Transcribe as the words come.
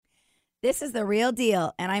This is The Real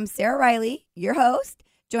Deal, and I'm Sarah Riley, your host,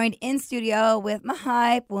 joined in studio with my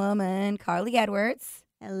hype woman, Carly Edwards.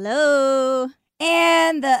 Hello.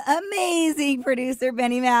 And the amazing producer,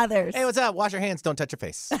 Benny Mathers. Hey, what's up? Wash your hands. Don't touch your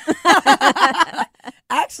face.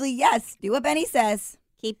 Actually, yes, do what Benny says.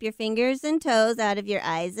 Keep your fingers and toes out of your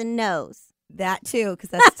eyes and nose. That too,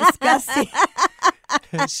 because that's disgusting.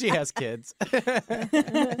 She has kids.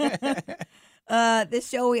 This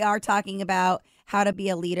show we are talking about how to be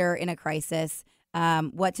a leader in a crisis,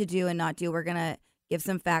 what to do and not do. We're going to give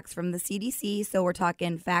some facts from the CDC. So we're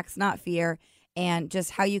talking facts, not fear, and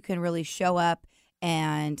just how you can really show up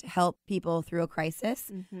and help people through a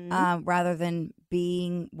crisis rather than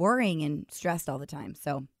worrying and stressed all the time.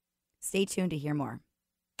 So stay tuned to hear more.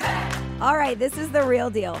 All right, this is The Real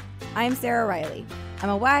Deal. I'm Sarah Riley. I'm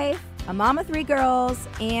a wife, a mom of 3 girls,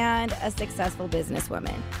 and a successful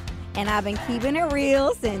businesswoman. And I've been keeping it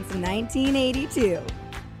real since 1982.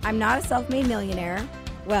 I'm not a self-made millionaire.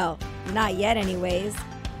 Well, not yet anyways.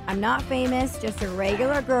 I'm not famous, just a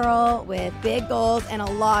regular girl with big goals and a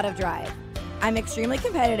lot of drive. I'm extremely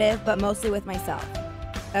competitive, but mostly with myself.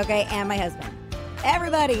 Okay, and my husband.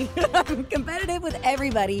 Everybody. I'm competitive with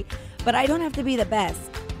everybody, but I don't have to be the best,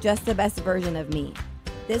 just the best version of me.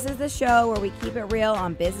 This is the show where we keep it real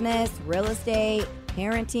on business, real estate,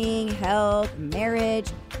 parenting, health, marriage,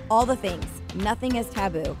 all the things. Nothing is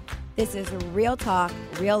taboo. This is real talk,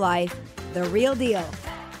 real life, the real deal.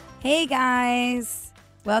 Hey guys,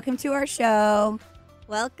 welcome to our show.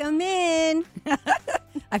 Welcome in.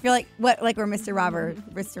 I feel like we're Mr. Robert.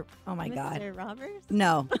 Oh my God. Mr. Roberts?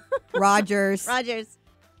 No. Rogers. Rogers.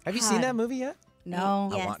 Have you seen that movie yet? No.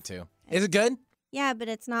 Yes. I want to. Is it good? Yeah, but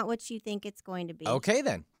it's not what you think it's going to be. Okay,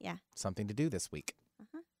 then. Yeah. Something to do this week.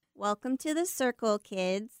 Welcome to the circle,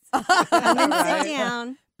 kids. Come and sit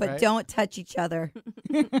down. But Right. don't touch each other.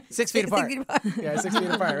 6 feet apart. 6 feet apart. Yeah, 6 feet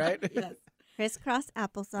apart, right? Yes. Crisscross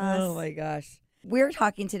applesauce. Oh my gosh. We're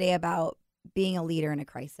talking today about being a leader in a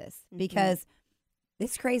crisis because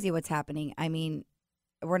it's crazy what's happening. I mean,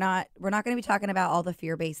 we're not going to be talking about all the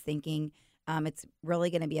fear-based thinking. It's really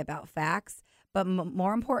going to be about facts, but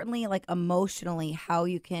more importantly, like emotionally, how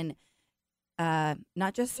you can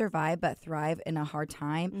not just survive but thrive in a hard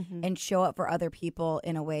time and show up for other people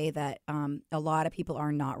in a way that a lot of people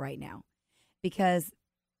are not right now, because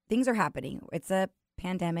things are happening. It's a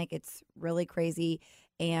pandemic. It's really crazy,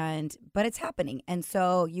 but it's happening, and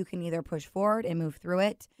so you can either push forward and move through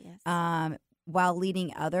it while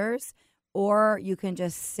leading others, or you can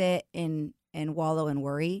just sit and wallow and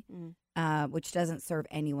worry, which doesn't serve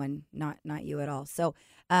anyone, not you at all. So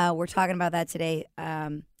we're talking about that today.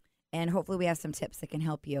 And hopefully we have some tips that can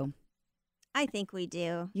help you. I think we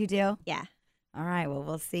do. You do? Yeah. All right. Well,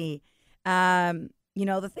 we'll see.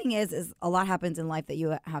 The thing is a lot happens in life that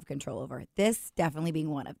you have control over. This definitely being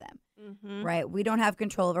one of them, right? We don't have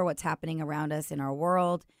control over what's happening around us in our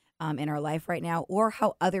world, in our life right now, or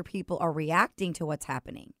how other people are reacting to what's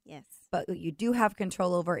happening. Yes. But what you do have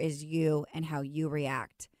control over is you and how you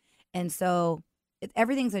react. And so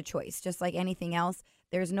everything's a choice, just like anything else.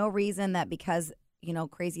 There's no reason that because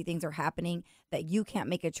crazy things are happening that you can't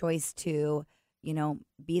make a choice to,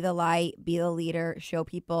 be the light, be the leader, show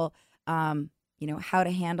people, how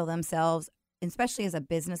to handle themselves, especially as a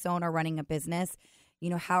business owner running a business.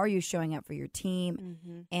 How are you showing up for your team?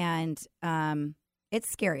 And it's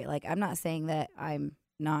scary. Like, I'm not saying that I'm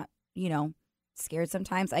not, scared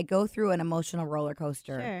sometimes. I go through an emotional roller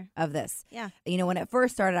coaster of this. Yeah. When it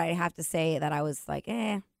first started, I have to say that I was like,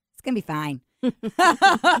 it's going to be fine.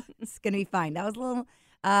 It's gonna be fine. That was a little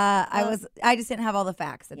I just didn't have all the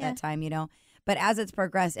facts at that time, but as it's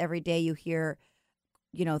progressed, every day you hear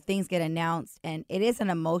things get announced, and it is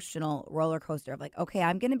an emotional roller coaster of like, okay,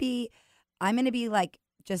 I'm gonna be like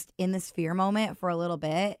just in this fear moment for a little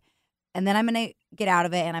bit, and then I'm gonna get out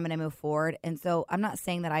of it and I'm gonna move forward. And so I'm not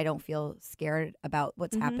saying that I don't feel scared about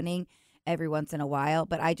what's happening every once in a while,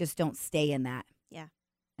 but I just don't stay in that. Yeah.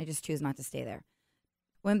 I just choose not to stay there.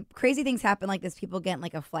 When crazy things happen like this, people get in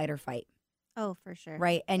like a flight or fight. Oh, for sure.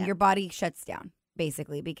 Right? And your body shuts down,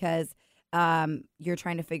 basically, because you're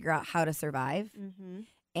trying to figure out how to survive.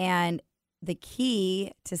 And the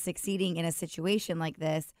key to succeeding in a situation like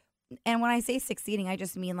this, and when I say succeeding, I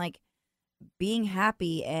just mean like being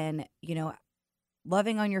happy and,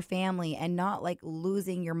 loving on your family and not like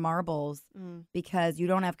losing your marbles because you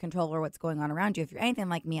don't have control over what's going on around you. If you're anything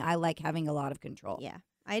like me, I like having a lot of control. Yeah.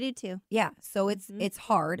 I do too. Yeah. So it's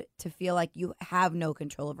hard to feel like you have no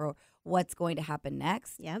control over what's going to happen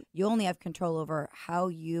next. Yep. You only have control over how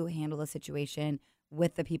you handle the situation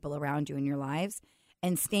with the people around you in your lives,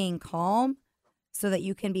 and staying calm so that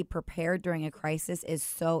you can be prepared during a crisis is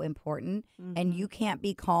so important. Mhm. And you can't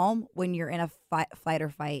be calm when you're in a flight or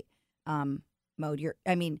fight mode.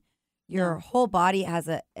 Your No. whole body has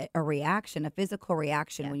a reaction, a physical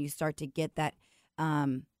reaction Yeah. when you start to get that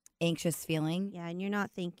anxious feeling. Yeah, and you're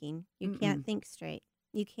not thinking. You can't think straight.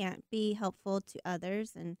 You can't be helpful to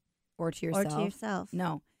others and Or to or yourself. to yourself.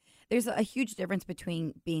 No. There's a huge difference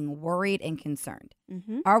between being worried and concerned.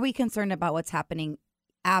 Mm-hmm. Are we concerned about what's happening?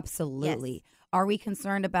 Absolutely. Yes. Are we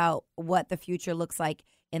concerned about what the future looks like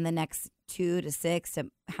in the next 2 to 6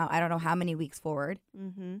 to I don't know how many weeks forward?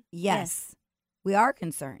 Mm-hmm. Yes, we are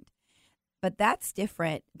concerned. But that's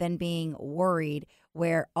different than being worried,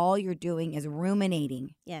 where all you're doing is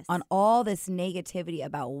ruminating Yes. on all this negativity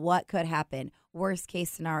about what could happen, worst case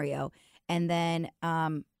scenario. And then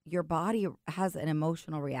your body has an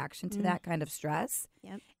emotional reaction to that kind of stress.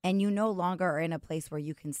 Yep. And you no longer are in a place where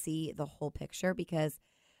you can see the whole picture, because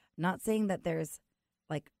not saying that there's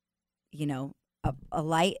like, a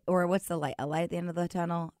light, or what's the light? A light at the end of the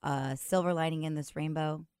tunnel, a silver lining in this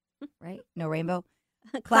rainbow, right? No rainbow?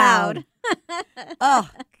 Cloud. Oh,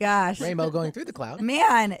 gosh. Rainbow going through the cloud.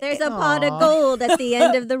 Man. There's a pot of gold at the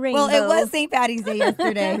end of the rainbow. Well, it was St. Patty's Day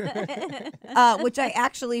yesterday, which I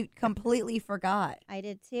actually completely forgot. I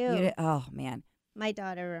did too. You did- oh, man. My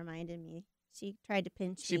daughter reminded me. She tried to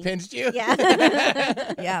pinch She me. pinched you? Yeah.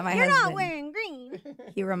 Yeah, my You're husband. not wearing green.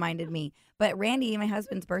 He reminded me. But Randy, my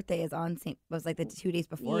husband's birthday is was like the 2 days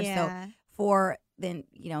before. Yeah. So for then,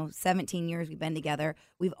 17 years we've been together,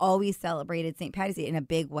 we've always celebrated St. Patty's Day in a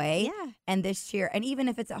big way. Yeah. And this year, and even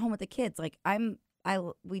if it's at home with the kids, like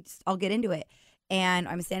I'll get into it. And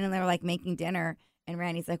I'm standing there like making dinner, and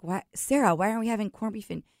Randy's like, "What, Sarah? Why aren't we having corned beef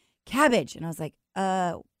and cabbage?" And I was like,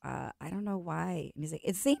 I don't know why." And he's like,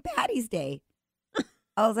 "It's St. Patty's Day."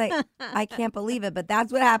 I was like, I can't believe it, but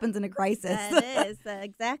that's what happens in a crisis. That is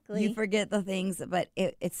exactly. You forget the things, but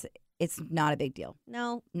it's not a big deal.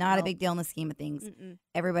 No. Not a no. big deal in the scheme of things. Mm-mm.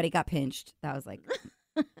 Everybody got pinched. That was like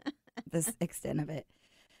this extent of it.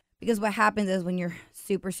 Because what happens is when you're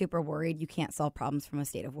super, super worried, you can't solve problems from a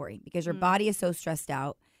state of worry, because your body is so stressed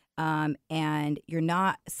out, and you're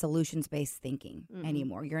not solutions-based thinking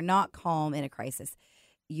anymore. You're not calm in a crisis.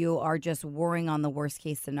 You are just worrying on the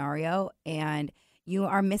worst-case scenario, and you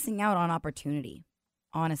are missing out on opportunity.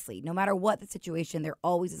 Honestly, no matter what the situation, there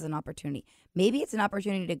always is an opportunity. Maybe it's an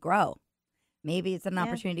opportunity to grow. Maybe it's an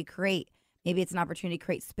opportunity to create. Maybe it's an opportunity to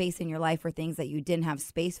create space in your life for things that you didn't have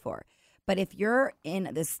space for. But if you're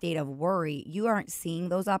in this state of worry, you aren't seeing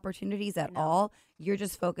those opportunities at all. You're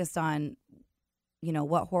just focused on,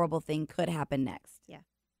 what horrible thing could happen next. Yeah.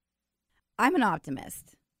 I'm an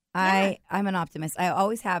optimist. I'm an optimist. I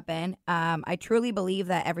always have been. I truly believe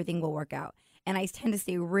that everything will work out. And I tend to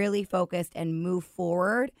stay really focused and move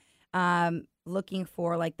forward, looking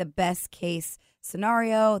for like the best case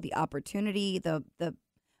scenario, the opportunity, the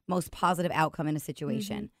most positive outcome in a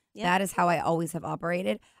situation. Yep. That is how I always have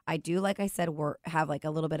operated. I do, like I said, have like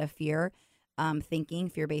a little bit of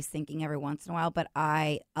fear-based thinking every once in a while, but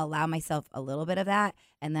I allow myself a little bit of that,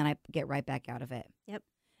 and then I get right back out of it. Yep.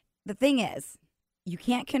 The thing is, you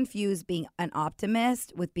can't confuse being an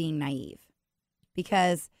optimist with being naive,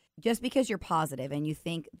 because just because you're positive and you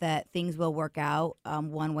think that things will work out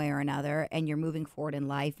one way or another, and you're moving forward in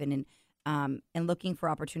life and looking for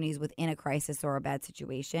opportunities within a crisis or a bad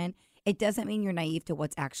situation, it doesn't mean you're naive to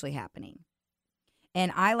what's actually happening.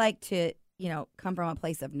 And I like to, come from a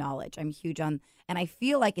place of knowledge. I'm huge on, and I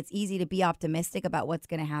feel like it's easy to be optimistic about what's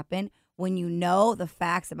going to happen when you know the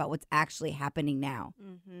facts about what's actually happening now.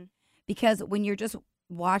 Mm-hmm. Because when you're just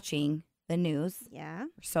watching the news, Yeah.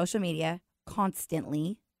 or social media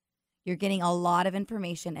constantly, you're getting a lot of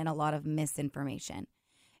information and a lot of misinformation.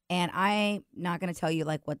 And I'm not going to tell you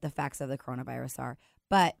like what the facts of the coronavirus are,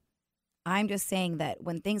 but I'm just saying that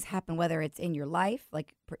when things happen, whether it's in your life,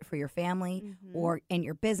 like for your family, or in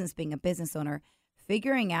your business, being a business owner,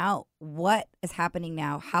 figuring out what is happening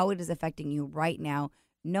now, how it is affecting you right now,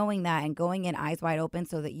 knowing that and going in eyes wide open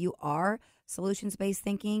so that you are solutions-based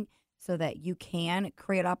thinking, so that you can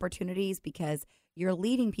create opportunities, because you're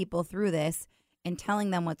leading people through this and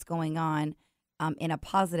telling them what's going on in a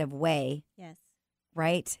positive way. Yes.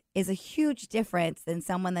 Right, is a huge difference than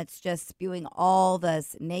someone that's just spewing all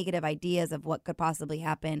this negative ideas of what could possibly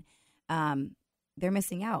happen. They're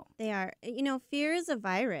missing out. They are. Fear is a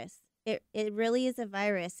virus. It really is a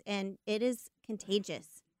virus, and it is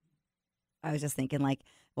contagious. I was just thinking like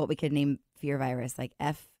what we could name fear virus, like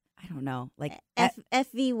I don't know, like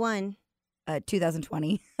FV1.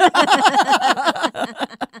 2020. I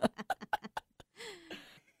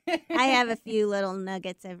have a few little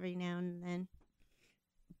nuggets every now and then.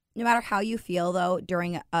 no matter how you feel, though,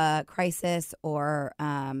 during a crisis or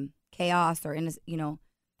chaos or in,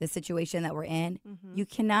 the situation that we're in, you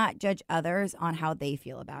cannot judge others on how they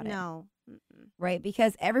feel about it. No. Right?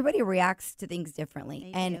 Because everybody reacts to things differently.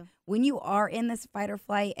 They And do. when you are in this fight or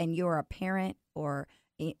flight and you're a parent or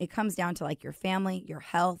it comes down to like your family, your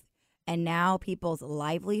health, and now people's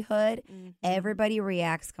livelihood, everybody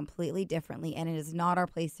reacts completely differently. And it is not our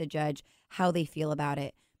place to judge how they feel about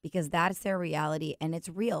it because that's their reality and it's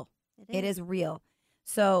real. It is real.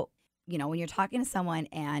 So, when you're talking to someone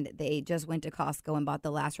and they just went to Costco and bought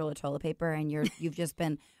the last roll of toilet paper and you've just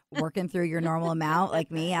been working through your normal amount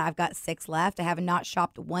like me, I've got 6 left. I have not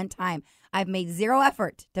shopped one time. I've made zero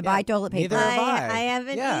effort to buy toilet paper. neither have I. I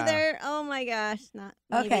haven't Yeah. either. Oh my gosh, not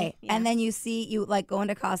maybe. Okay, Yeah. and then you like go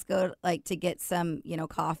into Costco like to get some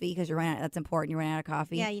coffee because you're running. That's important. You're running out of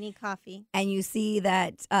coffee. Yeah, you need coffee. And you see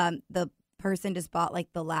that the person just bought like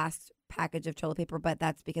the last package of toilet paper, but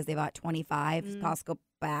that's because they bought 25 Costco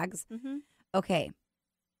bags. Mm-hmm. Okay,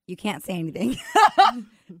 you can't say anything.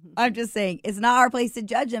 I'm just saying it's not our place to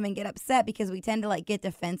judge them and get upset because we tend to like get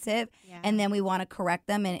defensive Yeah. and then we want to correct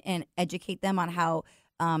them and educate them on how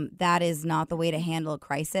that is not the way to handle a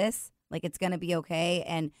crisis. Like it's going to be okay.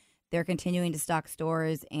 And they're continuing to stock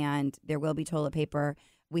stores and there will be toilet paper.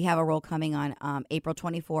 We have a roll coming on April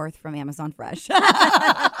 24th from Amazon Fresh.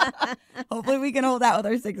 Hopefully we can hold out with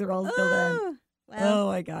our 6 rolls till then. Ooh, well, Oh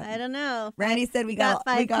my God. I don't know. Randy said we got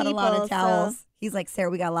got a 5 lot people, of towels. so- He's like, Sarah,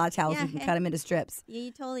 we got a lot of towels. Yeah, We can hey. cut them into strips. Yeah,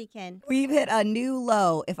 you totally can. We've hit a new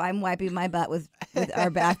low if I'm wiping my butt with our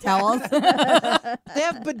bath towels. They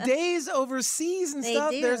have bidets overseas and They stuff.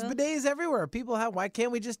 do. There's bidets everywhere. People have. Why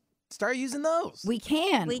can't we just start using those? We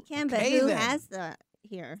can. We can, but Okay, who then. has that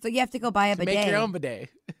here? So you have to go buy a bidet. Make your own bidet.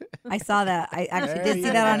 I saw that. I actually There did see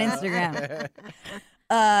you that on go. Instagram.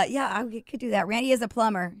 Yeah, I could do that. Randy is a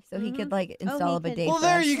plumber, so he could like install he a could. bidet. Well, for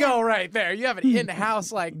there us. you go, right there. You have an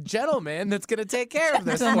in-house like gentleman that's gonna take care of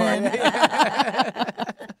this for Gentleman. you.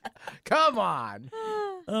 Come on.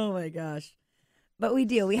 Oh my gosh. But we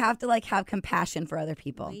do. We have to like have compassion for other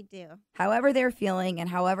people. We do. However they're feeling and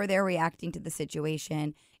however they're reacting to the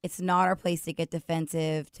situation, it's not our place to get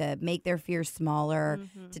defensive, to make their fears smaller,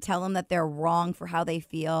 to tell them that they're wrong for how they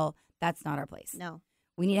feel. That's not our place. No.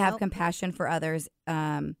 We need to have Nope. compassion for others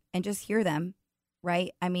and just hear them,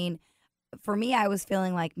 right? I mean, for me, I was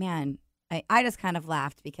feeling like, man, I just kind of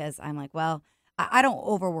laughed because I'm like, well, I don't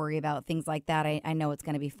over worry about things like that. I know it's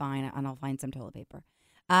going to be fine and I'll find some toilet paper.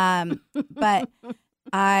 But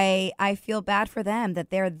I feel bad for them that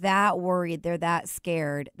they're that worried, they're that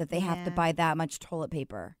scared that they have to Yeah. buy that much toilet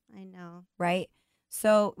paper, I know. right?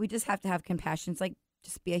 So we just have to have compassion. It's like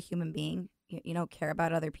just be a human being, care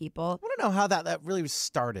about other people. I want to know how that really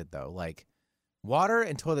started, though. Like, water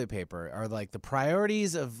and toilet paper are like the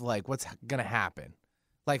priorities of like what's gonna happen.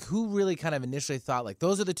 Like, who really kind of initially thought like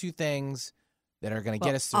those are the two things that are gonna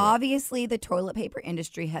get us through? it? Obviously, the toilet paper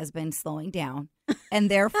industry has been slowing down, and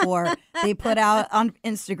therefore they put out on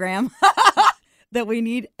Instagram that we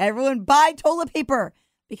need everyone buy toilet paper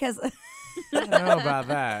because I don't know about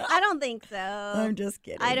that. I don't think so. I'm just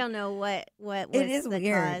kidding. I don't know what was It is the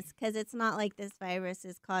weird. cause because it's not like this virus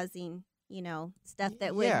is causing stuff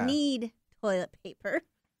that would Yeah. need toilet paper,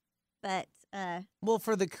 but Well,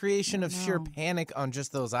 for the creation of sheer know. panic on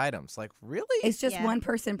just those items, like really? It's just Yeah. one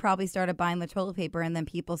person probably started buying the toilet paper, and then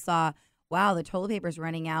people saw, wow, the toilet paper's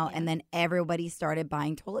running out, Yeah. and then everybody started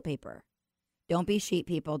buying toilet paper. Don't be sheep,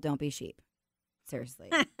 people. Don't be sheep. Seriously.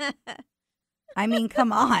 I mean,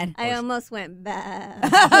 come on. I almost went bad.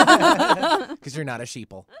 Because you're not a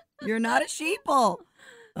sheeple. You're not a sheeple.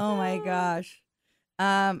 Oh my gosh.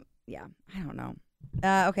 Yeah, I don't know.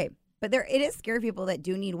 Okay, but it is scary people that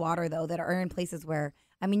do need water though, that are in places where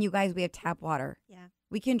you guys, we have tap water. Yeah.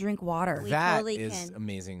 We can drink water. We That totally is can.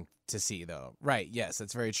 amazing to see, though. Right? Yes,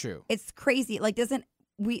 that's very true. It's crazy. Like,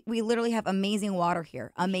 we literally have amazing water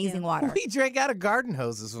here. Amazing do. water. We drank out of garden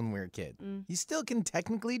hoses when we were a kid. Mm. You still can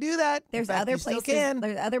technically do that. There's In fact, other you still places. can.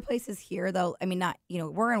 There's other places here though. I mean, not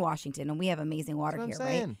we're in Washington and we have amazing water That's here, what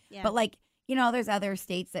I'm right? saying. Yeah. But like there's other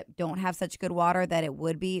states that don't have such good water that it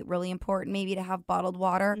would be really important maybe to have bottled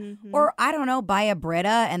water, Mhm. or I don't know, buy a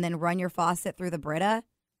Brita and then run your faucet through the Brita.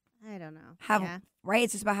 I don't know. Have yeah. right?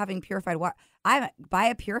 It's just about having purified water. Buy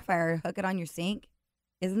a purifier, hook it on your sink.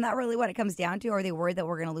 Isn't that really what it comes down to? Are they worried that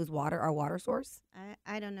we're going to lose our water source?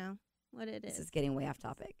 I don't know what it This is. is getting way off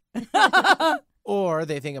topic. Or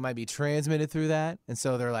they think it might be transmitted through that. And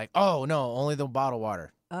so they're like, oh, no, only the bottled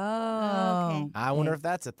water. Oh. I wonder if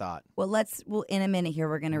that's a thought. Well, in a minute here,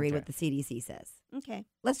 we're going to read Okay. what the CDC says. Okay.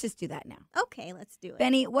 Let's just do that now. Okay, let's do it.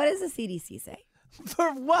 Benny, what does the CDC say?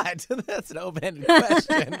 For what? That's an open-ended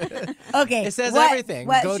question. Okay. It says what- everything.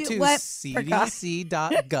 what Go should- to what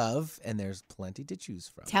cdc.gov, and there's plenty to choose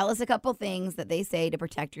from. Tell us a couple things that they say to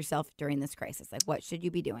protect yourself during this crisis. Like, what should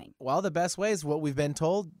you be doing? Well, the best way is what we've been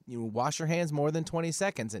told. You wash your hands more than 20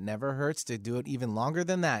 seconds. It never hurts to do it even longer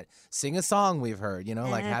than that. Sing a song we've heard,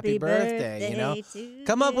 like happy birthday, to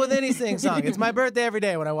Come up with any sing song. It's my birthday every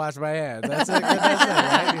day when I wash my hands. That's the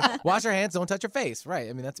best thing, right? Wash your hands, don't touch your face. Right.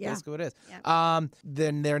 I mean, that's basically what it is. Yeah.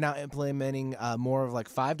 Then they're now implementing more of like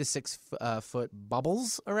 5 to 6 foot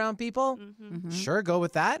bubbles around people. Mhm. Sure, go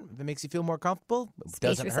with that. If it makes you feel more comfortable, it Space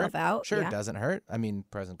doesn't yourself hurt. out. Sure, yeah. it doesn't hurt. I mean,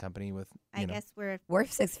 present company with, I guess We're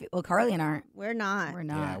 6 feet. Well, Carly and I aren't. we're not. We're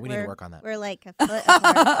Yeah, not. we need to work on that. We're like a foot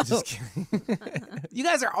apart. Just kidding. You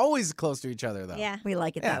guys are always close to each other, though. Yeah. We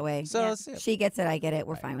like it Yeah, that way. So, Yeah. it's- She gets it. I get it.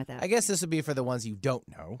 We're fine with that. I guess this would be for the ones you don't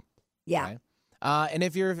know. yeah. Okay? And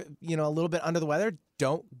if you're, a little bit under the weather,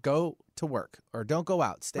 don't go to work or don't go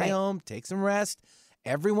out. Stay Right. home, take some rest.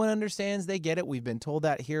 Everyone understands. They get it. We've been told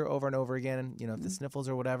that here over and over again. If the sniffles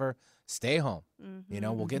or whatever, stay home.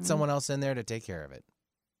 Mhm. We'll get Mhm. someone else in there to take care of it.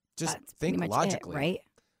 Just That's pretty think much it, logically. right?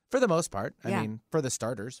 For the most part. Yeah. I mean, for the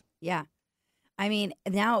starters. Yeah. I mean,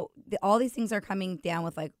 now all these things are coming down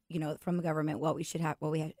with from the government, what we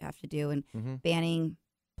have to do, and Mm-hmm. banning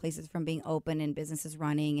places from being open and businesses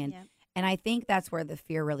running. Yep. And I think that's where the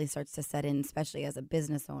fear really starts to set in, especially as a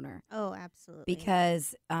business owner, Oh, absolutely.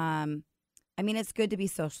 because, it's good to be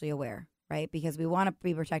socially aware, right? Because we want to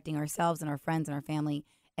be protecting ourselves and our friends and our family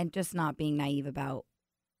and just not being naive about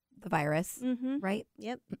the virus, Mm-hmm. right?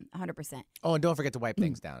 Yep. 100%. Oh, and don't forget to wipe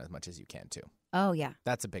things down as much as you can, too. Oh, yeah.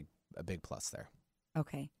 That's a big plus there.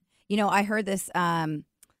 Okay. I heard this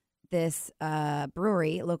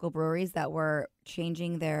brewery, local breweries that were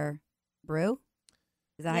changing their brew.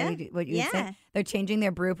 Is that what you Yeah. said? They're changing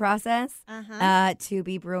their brew process Uh-huh. to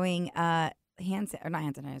be brewing not hand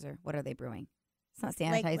sanitizer. What are they brewing? It's not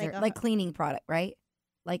sanitizer, like cleaning product, right?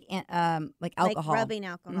 Like alcohol. Like rubbing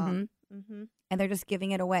alcohol. Mhm. Mm-hmm. And they're just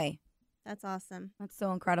giving it away. That's awesome. That's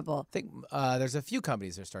so incredible. I think there's a few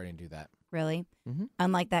companies that are starting to do that. Really? Mhm.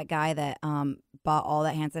 Unlike that guy that bought all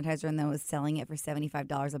that hand sanitizer and then was selling it for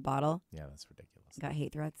 $75 a bottle. Yeah, that's ridiculous. Got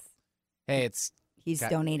hate threats. Hey, it's He's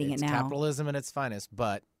donating it's it now. capitalism at its finest,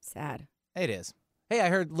 but Sad. it is. Hey, I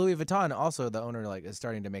heard Louis Vuitton also, the owner, is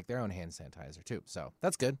starting to make their own hand sanitizer too. So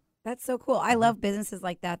that's good. That's so cool. I love businesses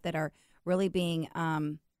like that that are really being,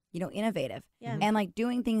 innovative Yeah. and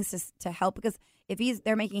doing things to help. Because if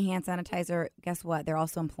they're making hand sanitizer, guess what? They're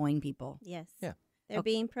also employing people Yes. Yeah. They're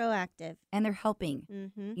Okay. being proactive. and they're helping.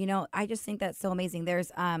 Mm-hmm. I just think that's so amazing.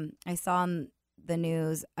 There's, I saw on the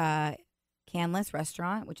news, Canless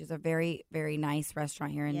Restaurant, which is a very, very nice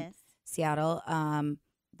restaurant here in Yes. Seattle.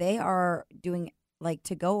 They are doing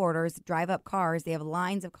to-go orders, drive-up cars. They have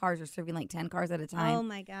lines of cars. They're serving 10 cars at a time. Oh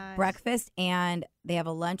my gosh. Breakfast, and they have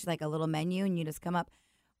a lunch, a little menu, and you just come up.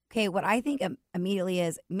 Okay, what I think immediately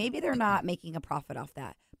is maybe they're not making a profit off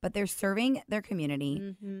that, but they're serving their community.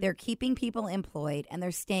 Mm-hmm. They're keeping people employed, and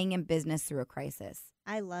they're staying in business through a crisis.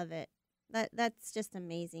 I love it. That's just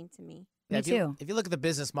amazing to me. Me if too. if you look at the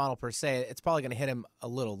business model per se, it's probably going to hit him a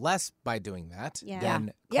little less by doing that Yeah.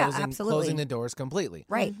 than Yeah, closing, absolutely. closing the doors completely.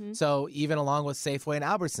 Right. Mhm. So even along with Safeway and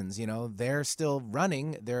Albertsons, they're still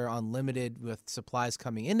running. They're unlimited with supplies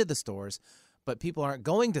coming into the stores, but people aren't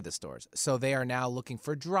going to the stores. So they are now looking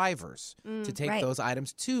for drivers to take Right. those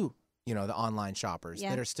items to, the online shoppers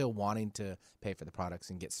Yeah. that are still wanting to pay for the products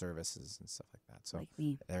and get services and stuff like that. So Like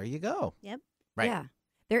me. there you go. Yep. Right. Yeah.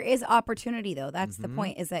 There is opportunity, though. That's the Mhm.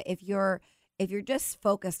 point, is that if you're just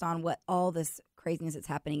focused on what all this craziness that's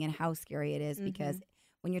happening and how scary it is, because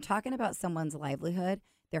when you're talking about someone's livelihood,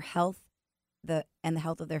 their health, the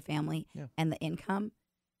health of their family, Yeah. and the income,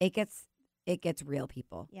 it gets real,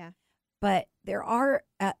 people. Yeah. But there are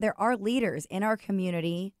leaders in our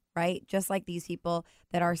community, right? Just like these people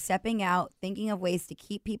that are stepping out, thinking of ways to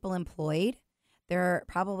keep people employed. They're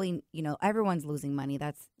probably, everyone's losing money.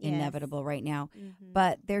 That's Yes. inevitable right now. Mm-hmm.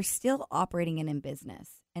 But they're still operating in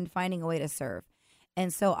business and finding a way to serve.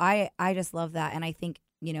 And so I just love that. And I think,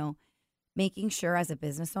 making sure as a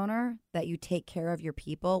business owner that you take care of your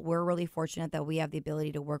people. We're really fortunate that we have the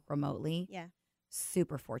ability to work remotely. Yeah,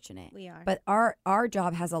 Super fortunate. we are. But our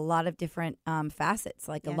job has a lot of different facets,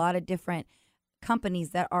 a Yeah. lot of different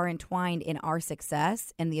companies that are entwined in our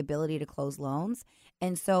success and the ability to close loans.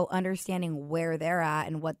 And so understanding where they're at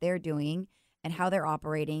and what they're doing and how they're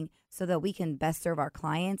operating so that we can best serve our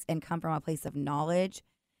clients and come from a place of knowledge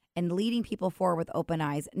and leading people forward with open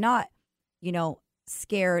eyes, not,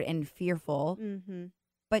 scared and fearful, Mm-hmm.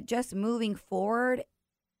 but just moving forward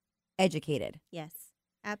educated. Yes,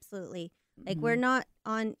 absolutely. Like we're not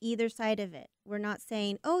on either side of it. We're not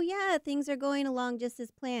saying, "Oh yeah, things are going along just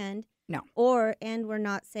as planned." No. And we're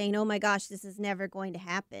not saying, "Oh my gosh, this is never going to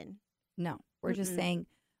happen." No, we're just Mm-mm. saying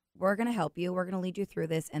we're going to help you. We're going to lead you through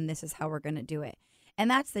this, and this is how we're going to do it. And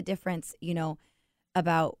that's the difference,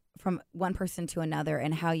 about from one person to another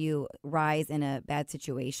and how you rise in a bad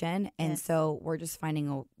situation. And Yes. so we're just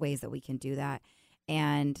finding ways that we can do that.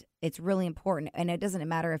 And it's really important. And it doesn't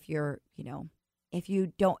matter if you're, if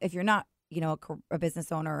you're not, a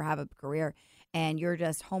business owner or have a career and you're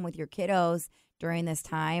just home with your kiddos during this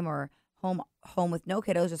time, or home with no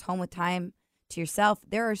kiddos, just home with time to yourself.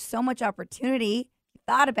 There is so much opportunity.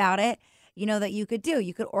 Thought about it, that you could do.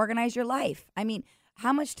 You could organize your life. I mean,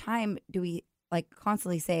 how much time do we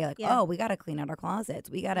constantly say Yeah. oh, we got to clean out our closets.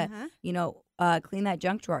 We got to, Uh-huh. clean that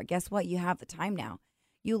junk drawer. Guess what? You have the time now.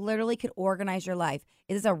 You literally could organize your life.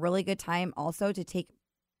 It is a really good time also to take,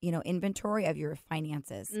 inventory of your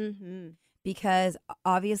finances, Mm-hmm. because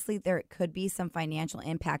obviously there could be some financial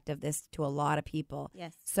impact of this to a lot of people.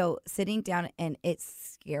 Yes. So sitting down, and it's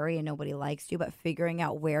scary and nobody likes you, but figuring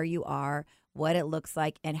out where you are, what it looks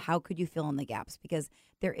like, and how could you fill in the gaps, because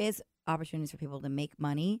there is opportunities for people to make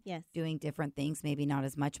money Yes. doing different things, maybe not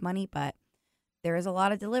as much money, but there is a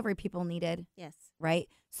lot of delivery people needed, Yes. right?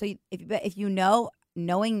 So if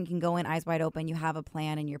knowing you can go in eyes wide open, you have a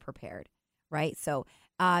plan and you're prepared, right? So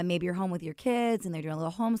maybe you're home with your kids and they're doing a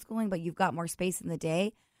little homeschooling, but you've got more space in the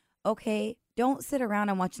day. Okay, don't sit around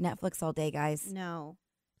and watch Netflix all day, guys. No.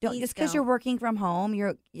 Don't Please just because you're don't. working from home,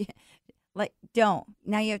 don't.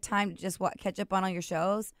 Now you have time to just catch up on all your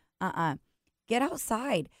shows. Get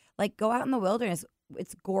outside. Go out in the wilderness.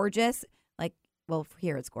 It's gorgeous.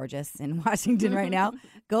 Here it's gorgeous in Washington right now.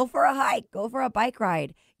 Go for a hike. Go for a bike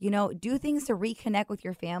ride. Do things to reconnect with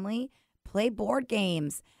your family. Play board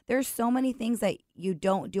games. There's so many things that you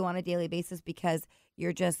don't do on a daily basis because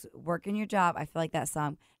you're just working your job. I feel like that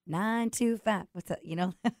song, 9 to 5. What's that?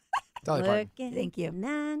 Dolly Parton. Working Thank you.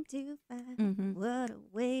 9 to 5. Mhm. What a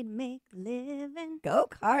way to make a living. Go,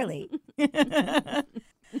 Carly.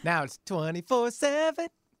 Now it's 24/7.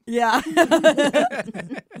 Yeah.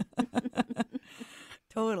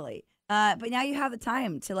 Totally. But now you have the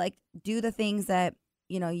time to do the things that,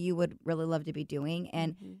 you would really love to be doing.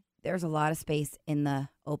 And Mhm. there's a lot of space in the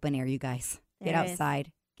open air, you guys. Get There is.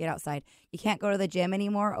 outside. Get outside. You can't go to the gym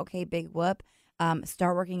anymore. Okay, big whoop.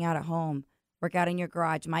 Start working out at home. Work out in your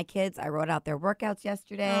garage. My kids, I wrote out their workouts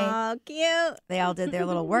yesterday. Oh, cute. They all did their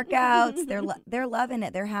little workouts. They're loving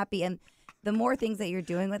it. They're happy. And the more things that you're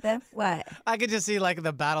doing with them, what? I could just see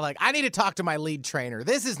the battle. I need to talk to my lead trainer.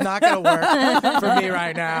 This is not going to work for me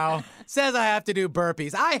right now. Says I have to do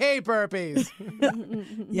burpees. I hate burpees.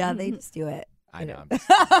 Yeah, they just do it. I know.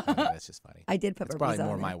 That's just funny. I did put It's burpees probably on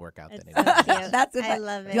more there. my workout It's than so it is. cute. That's what I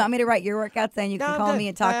love it. Do you want me to write your workouts? Then you No, can I'm call good. me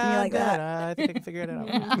and talk to me I'm like good. that. I think I can figure it out.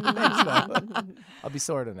 I'll be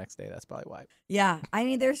sore the next day. That's probably why. Yeah, I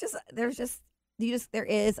mean, there is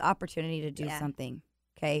opportunity to do Yeah. something.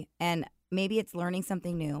 Okay, and maybe it's learning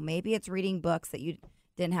something new. Maybe it's reading books that you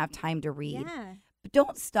didn't have time to read. Yeah. But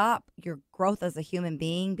don't stop your growth as a human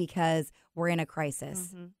being because we're in a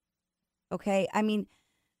crisis. Mhm. Okay, I mean,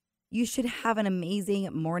 you should have an amazing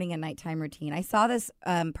morning and nighttime routine. I saw this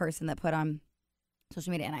person that put on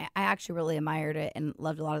social media, and I actually really admired it and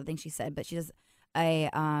loved a lot of the things she said. But she's a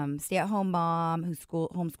stay-at-home mom who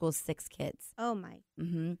homeschools 6 kids. Oh, my.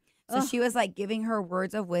 Mm-hmm. So Ugh. she was giving her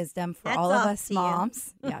words of wisdom for Hats all of off us to you.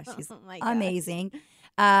 moms. Yeah, she's Oh my gosh. amazing.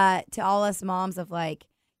 To all us moms of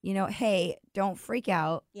hey, don't freak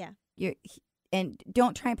out. Yeah. And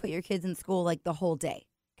don't try and put your kids in school the whole day,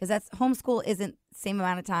 because that's homeschool isn't the same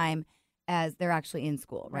amount of time as they're actually in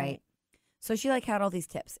school, right? So she had all these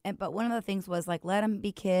tips, but one of the things was let them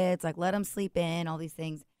be kids, let them sleep in, all these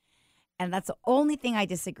things, and that's the only thing I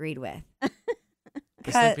disagreed with.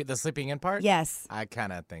 The sleeping in part? Yes, I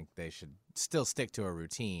kind of think they should still stick to a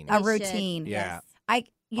routine. a They should. routine. Yeah. Yes.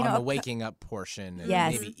 On the waking up portion and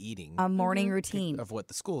Yes. maybe eating A morning Mhm. routine. of what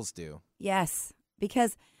the schools do. Yes,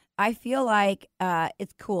 because I feel like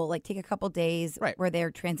it's cool. Take a couple days Right. where they're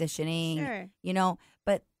transitioning, Sure.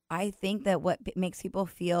 But I think that what makes people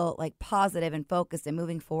feel positive and focused and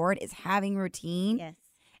moving forward is having routine Yes.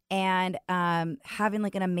 and having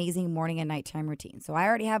an amazing morning and nighttime routine. So I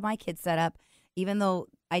already have my kids set up, even though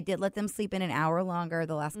I did let them sleep in an hour longer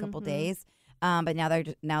the last couple Mhm. days. But now they're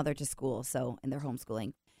to school, and they're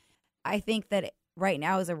homeschooling. I think that right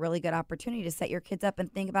now is a really good opportunity to set your kids up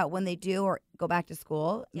and think about when they do or go back to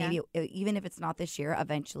school. Yeah. Maybe even if it's not this year,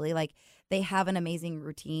 eventually, they have an amazing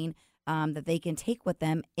routine that they can take with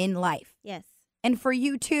them in life. Yes. And for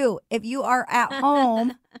you too, if you are at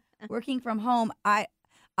home working from home, I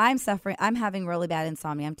I'm suffering. I'm having really bad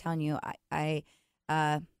insomnia. I'm telling you, I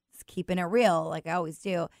keeping it real like I always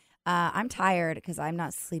do. I'm tired because I'm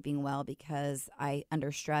not sleeping well because I,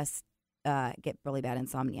 under stress, get really bad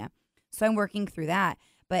insomnia. So I'm working through that.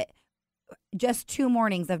 But just 2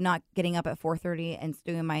 mornings of not getting up at 4:30 and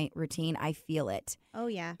doing my routine, I feel it. Oh,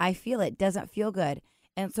 yeah. I feel it. Doesn't feel good.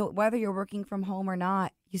 And so whether you're working from home or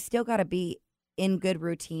not, you still got to be in good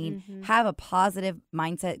routine, have a positive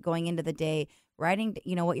mindset going into the day, writing,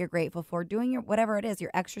 what you're grateful for, doing your whatever it is, your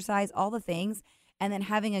exercise, all the things, and then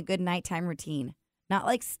having a good nighttime routine. Not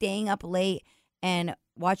like staying up late and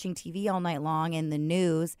watching TV all night long and the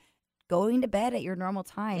news, going to bed at your normal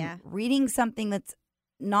time, reading something that's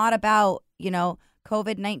not about,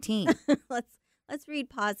 COVID-19. Let's read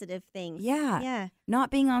positive things. Yeah. Not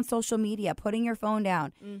being on social media, putting your phone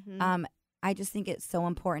down. Mm-hmm. I just think it's so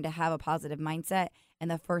important to have a positive mindset. And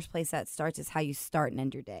the first place that starts is how you start and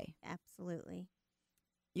end your day. Absolutely.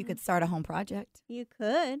 You could start a home project. You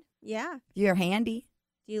could. Yeah. If you're handy.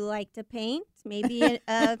 Do you like to paint? Maybe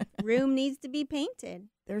a room needs to be painted.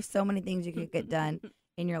 There's so many things you could get done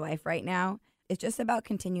in your life right now. It's just about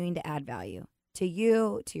continuing to add value to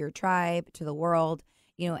you, to your tribe, to the world.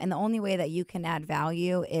 And the only way that you can add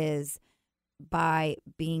value is by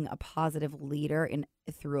being a positive leader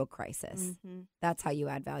through a crisis. Mm-hmm. That's how you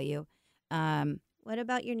add value. What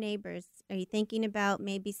about your neighbors? Are you thinking about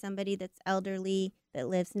maybe somebody that's elderly that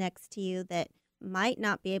lives next to you that might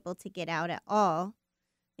not be able to get out at all?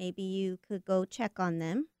 Maybe you could go check on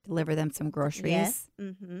them. Deliver them some groceries. Yes.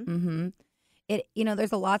 Mm-hmm. Mm-hmm.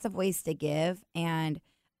 There's lots of ways to give. And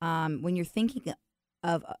when you're thinking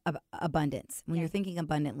of abundance, when you're thinking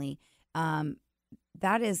abundantly,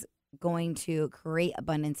 that is going to create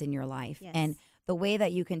abundance in your life. Yes. And the way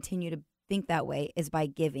that you continue to think that way is by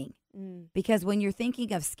giving. Because when you're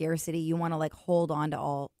thinking of scarcity, you want to hold on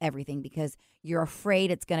to everything because you're afraid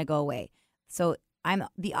it's going to go away. So I'm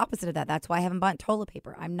the opposite of that. That's why I haven't bought toilet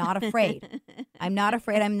paper. I'm not afraid. I'm not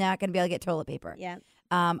afraid I'm not going to be able to get toilet paper. Yeah.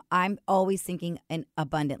 I'm always thinking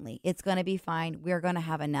abundantly. It's going to be fine. We're going to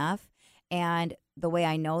have enough. And the way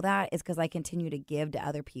I know that is because I continue to give to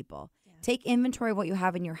other people. Yeah. Take inventory of what you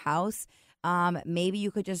have in your house. Maybe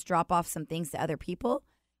you could just drop off some things to other people.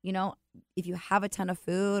 If you have a ton of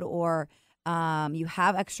food or you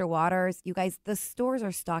have extra waters, you guys, the stores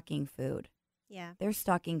are stocking food. Yeah. They're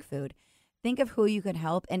stocking food. Think of who you can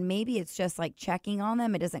help. And maybe it's just checking on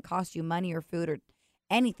them. It doesn't cost you money or food or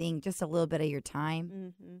anything, just a little bit of your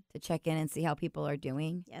time to check in and see how people are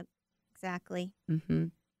doing. Yep, exactly. Mm-hmm.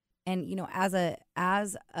 And,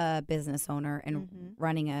 as a business owner and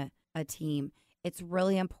running a team, it's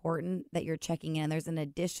really important that you're checking in. There's an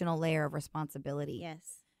additional layer of responsibility.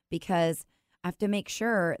 Yes. Because I have to make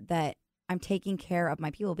sure that I'm taking care of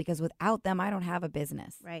my people because without them, I don't have a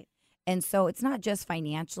business. Right. And so it's not just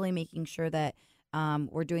financially making sure that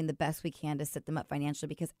we're doing the best we can to set them up financially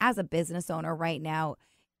because as a business owner right now,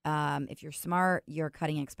 if you're smart, you're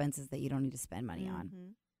cutting expenses that you don't need to spend money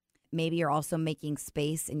on. Maybe you're also making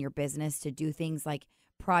space in your business to do things like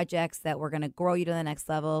projects that we're going to grow you to the next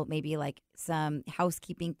level, maybe some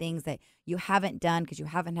housekeeping things that you haven't done because you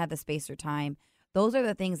haven't had the space or time. Those are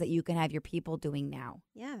the things that you can have your people doing now.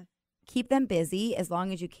 Yeah. Keep them busy as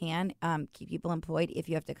long as you can. Keep people employed if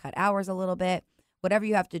you have to cut hours a little bit, whatever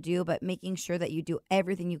you have to do, but making sure that you do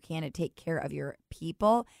everything you can to take care of your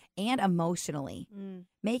people and emotionally.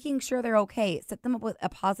 Making sure they're okay. Set them up with a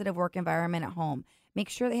positive work environment at home. Make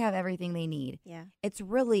sure they have everything they need. Yeah. It's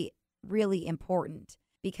really, really important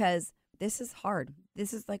because this is hard.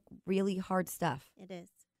 This is really hard stuff. It is.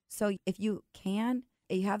 So if you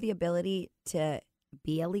have the ability to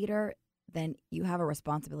be a leader, then you have a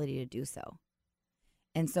responsibility to do so.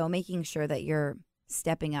 And so making sure that you're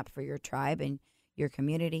stepping up for your tribe and your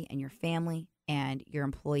community and your family and your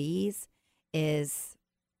employees is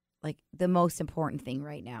the most important thing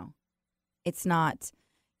right now. It's not,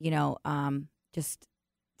 just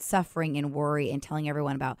suffering and worry and telling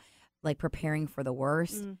everyone about preparing for the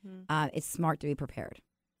worst. It's smart to be prepared.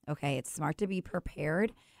 Okay. It's smart to be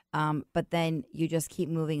prepared. But then you just keep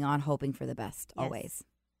moving on, hoping for the best always.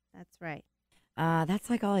 That's right. That's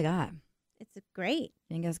all I got. It's great.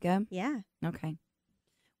 You think that's good? Yeah. Okay.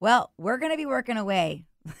 Well, we're going to be working away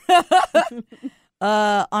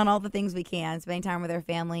on all the things we can, spending time with our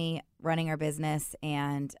family, running our business,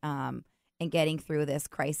 and getting through this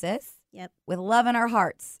crisis. Yep. With love in our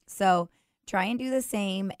hearts. So try and do the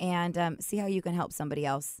same and see how you can help somebody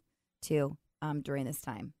else too during this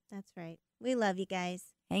time. That's right. We love you guys.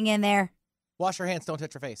 Hang in there. Wash your hands. Don't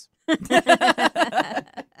touch your face.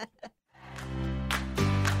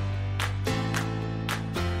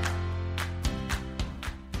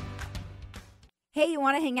 Hey, you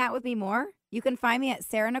want to hang out with me more? You can find me at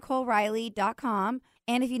sarahnicoleriley.com.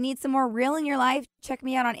 And if you need some more real in your life, check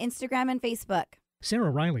me out on Instagram and Facebook.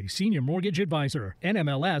 Sarah Riley, Senior Mortgage Advisor,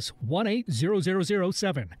 NMLS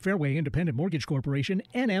 180007. Fairway Independent Mortgage Corporation,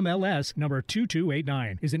 NMLS number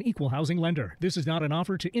 2289, is an equal housing lender. This is not an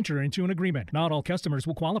offer to enter into an agreement. Not all customers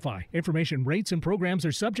will qualify. Information, rates, and programs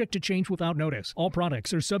are subject to change without notice. All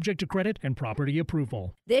products are subject to credit and property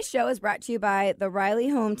approval. This show is brought to you by the Riley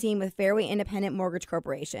Home Team with Fairway Independent Mortgage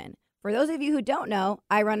Corporation. For those of you who don't know,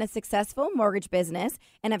 I run a successful mortgage business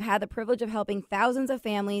and have had the privilege of helping thousands of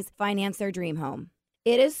families finance their dream home.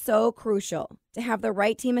 It is so crucial to have the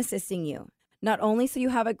right team assisting you, not only so you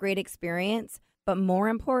have a great experience, but more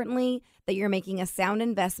importantly, that you're making a sound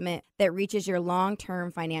investment that reaches your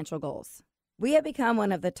long-term financial goals. We have become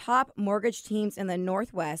one of the top mortgage teams in the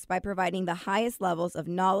Northwest by providing the highest levels of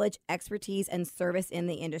knowledge, expertise, and service in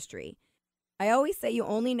the industry. I always say you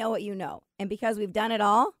only know what you know, and because we've done it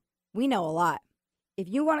all, we know a lot. If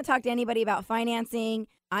you want to talk to anybody about financing,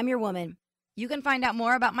 I'm your woman. You can find out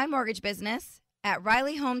more about my mortgage business at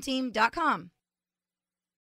RileyHometeam.com.